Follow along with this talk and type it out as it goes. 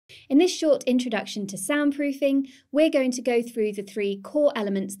In this short introduction to soundproofing, we're going to go through the three core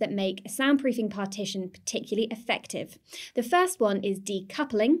elements that make a soundproofing partition particularly effective. The first one is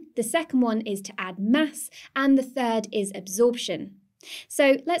decoupling, the second one is to add mass, and the third is absorption.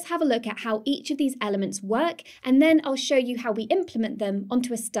 So let's have a look at how each of these elements work, and then I'll show you how we implement them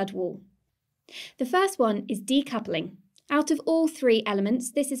onto a stud wall. The first one is decoupling. Out of all three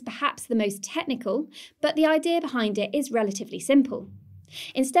elements, this is perhaps the most technical, but the idea behind it is relatively simple.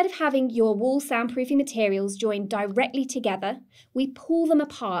 Instead of having your wall soundproofing materials joined directly together, we pull them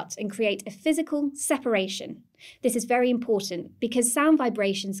apart and create a physical separation. This is very important because sound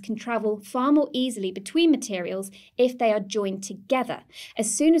vibrations can travel far more easily between materials if they are joined together.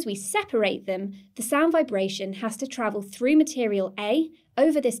 As soon as we separate them, the sound vibration has to travel through material A,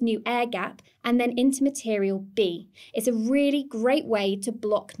 over this new air gap, and then into material B. It's a really great way to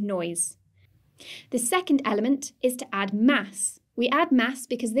block noise. The second element is to add mass. We add mass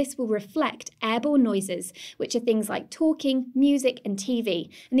because this will reflect airborne noises, which are things like talking, music, and TV,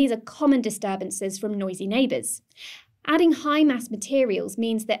 and these are common disturbances from noisy neighbours. Adding high mass materials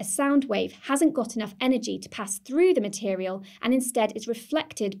means that a sound wave hasn't got enough energy to pass through the material and instead is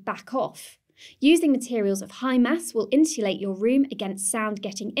reflected back off. Using materials of high mass will insulate your room against sound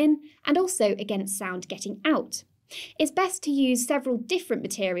getting in and also against sound getting out. It's best to use several different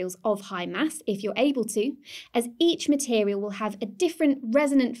materials of high mass if you're able to, as each material will have a different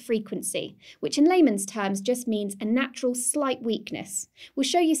resonant frequency, which in layman's terms just means a natural slight weakness. We'll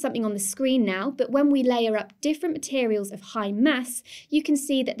show you something on the screen now, but when we layer up different materials of high mass, you can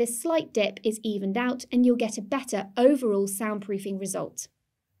see that this slight dip is evened out and you'll get a better overall soundproofing result.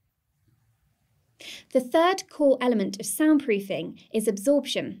 The third core element of soundproofing is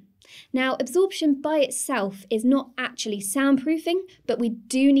absorption. Now, absorption by itself is not actually soundproofing, but we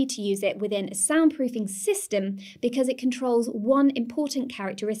do need to use it within a soundproofing system because it controls one important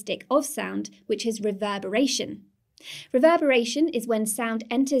characteristic of sound, which is reverberation. Reverberation is when sound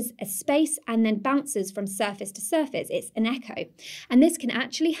enters a space and then bounces from surface to surface. It's an echo. And this can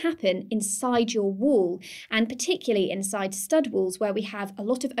actually happen inside your wall, and particularly inside stud walls where we have a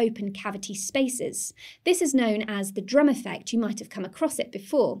lot of open cavity spaces. This is known as the drum effect. You might have come across it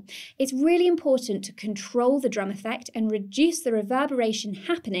before. It's really important to control the drum effect and reduce the reverberation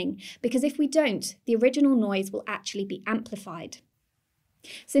happening, because if we don't, the original noise will actually be amplified.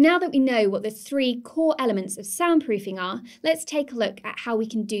 So now that we know what the three core elements of soundproofing are, let's take a look at how we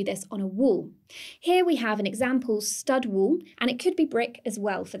can do this on a wall. Here we have an example stud wall, and it could be brick as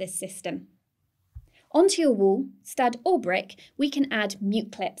well for this system. Onto your wall, stud or brick, we can add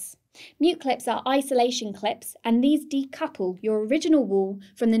mute clips. Mute clips are isolation clips, and these decouple your original wall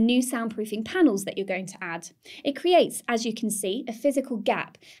from the new soundproofing panels that you're going to add. It creates, as you can see, a physical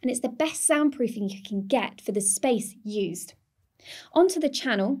gap, and it's the best soundproofing you can get for the space used. Onto the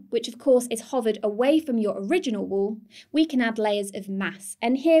channel, which of course is hovered away from your original wall, we can add layers of mass.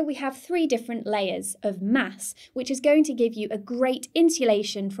 And here we have three different layers of mass, which is going to give you a great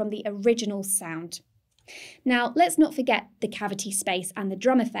insulation from the original sound. Now, let's not forget the cavity space and the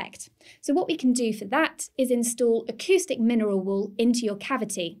drum effect. So what we can do for that is install acoustic mineral wool into your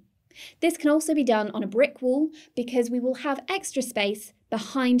cavity. This can also be done on a brick wall because we will have extra space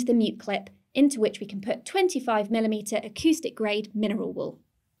behind the mute clip into which we can put 25mm acoustic grade mineral wool.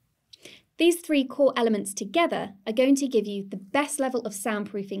 These three core elements together are going to give you the best level of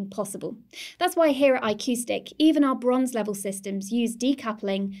soundproofing possible. That's why here at iKoustic, even our bronze level systems use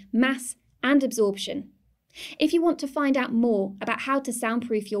decoupling, mass and absorption. If you want to find out more about how to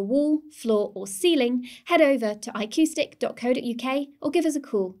soundproof your wall, floor or ceiling, head over to iKoustic.co.uk or give us a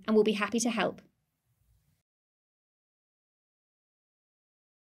call and we'll be happy to help.